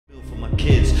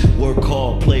Work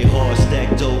hard, play hard,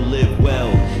 stack dough, live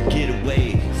well, get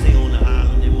away, stay on the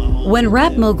island in my own. When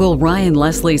rap mogul Ryan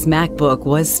Leslie's MacBook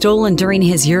was stolen during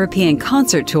his European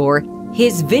concert tour,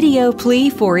 his video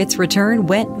plea for its return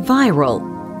went viral,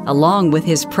 along with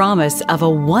his promise of a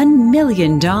 $1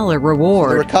 million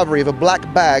reward. The recovery of a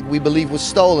black bag we believe was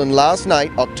stolen last night,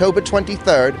 October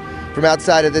 23rd, from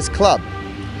outside of this club.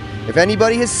 If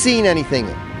anybody has seen anything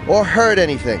or heard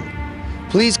anything,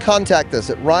 please contact us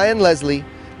at Ryan Leslie,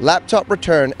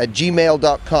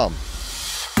 laptopreturn@gmail.com.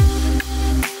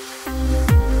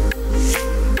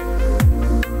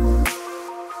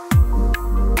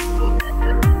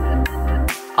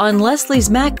 On Leslie's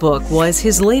MacBook was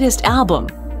his latest album,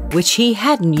 which he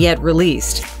hadn't yet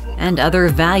released, and other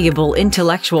valuable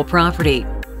intellectual property.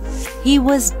 He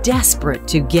was desperate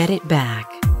to get it back.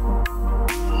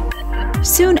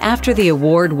 Soon after the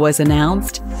award was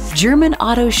announced, German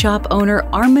auto shop owner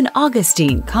Armin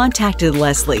Augustin contacted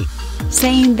Leslie,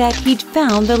 saying that he'd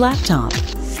found the laptop.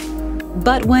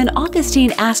 But when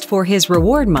Augustin asked for his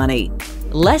reward money,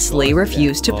 Leslie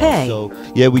refused to pay. So,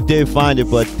 yeah, we did find it,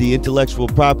 but the intellectual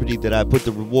property that I put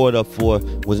the reward up for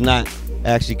was not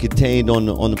actually contained on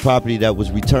the property that was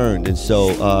returned, and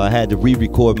so I had to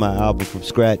re-record my album from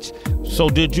scratch. So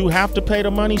did you have to pay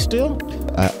the money still?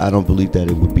 I don't believe that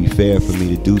it would be fair for me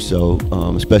to do so,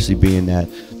 especially being that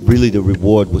really the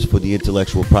reward was for the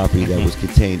intellectual property that was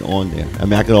contained on there. I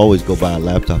mean, I could always go buy a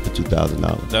laptop for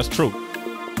 $2,000. That's true.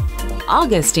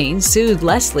 Augustine sued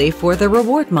Leslie for the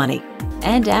reward money,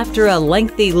 and after a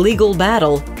lengthy legal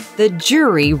battle, the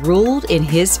jury ruled in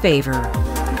his favor.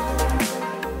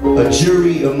 A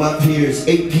jury of my peers,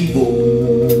 8 people,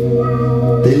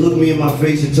 they looked me in my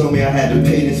face and told me I had to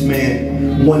pay this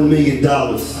man $1 million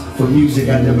for music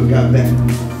I never got back.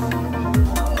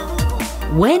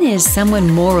 When is someone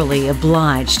morally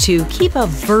obliged to keep a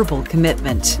verbal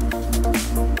commitment?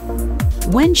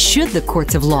 When should the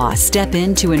courts of law step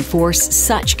in to enforce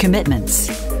such commitments?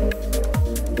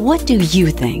 What do you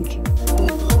think?